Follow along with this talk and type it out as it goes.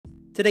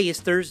Today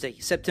is Thursday,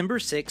 September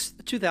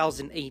 6th,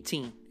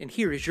 2018, and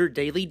here is your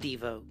Daily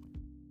Devo.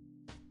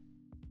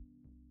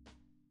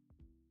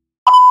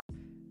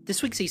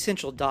 This week's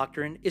essential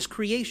doctrine is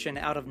creation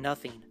out of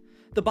nothing.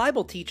 The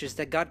Bible teaches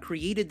that God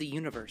created the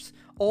universe,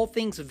 all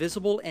things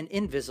visible and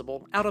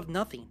invisible, out of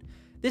nothing.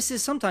 This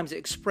is sometimes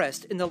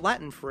expressed in the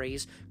Latin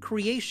phrase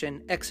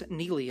creation ex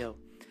nihilo.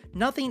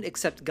 Nothing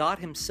except God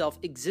Himself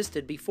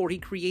existed before He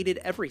created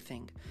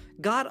everything.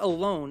 God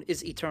alone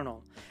is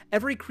eternal.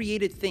 Every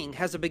created thing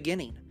has a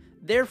beginning.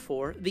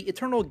 Therefore, the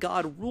eternal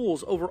God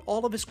rules over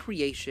all of His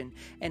creation,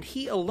 and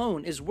He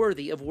alone is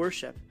worthy of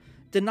worship.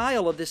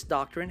 Denial of this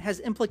doctrine has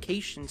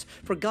implications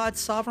for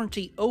God's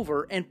sovereignty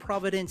over and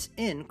providence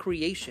in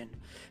creation.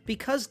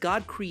 Because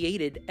God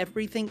created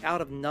everything out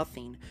of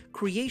nothing,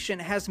 creation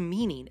has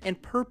meaning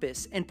and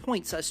purpose and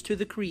points us to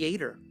the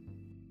Creator.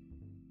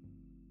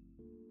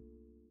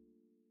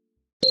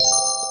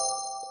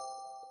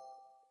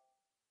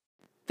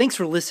 Thanks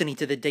for listening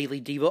to the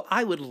Daily Devo.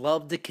 I would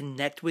love to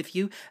connect with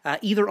you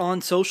either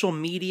on social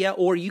media,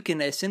 or you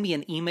can send me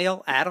an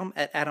email,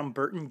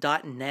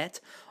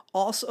 adam@adamburton.net.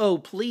 Also,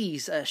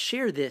 please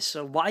share this,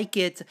 like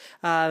it,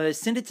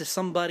 send it to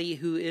somebody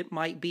who it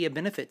might be a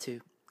benefit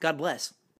to. God bless.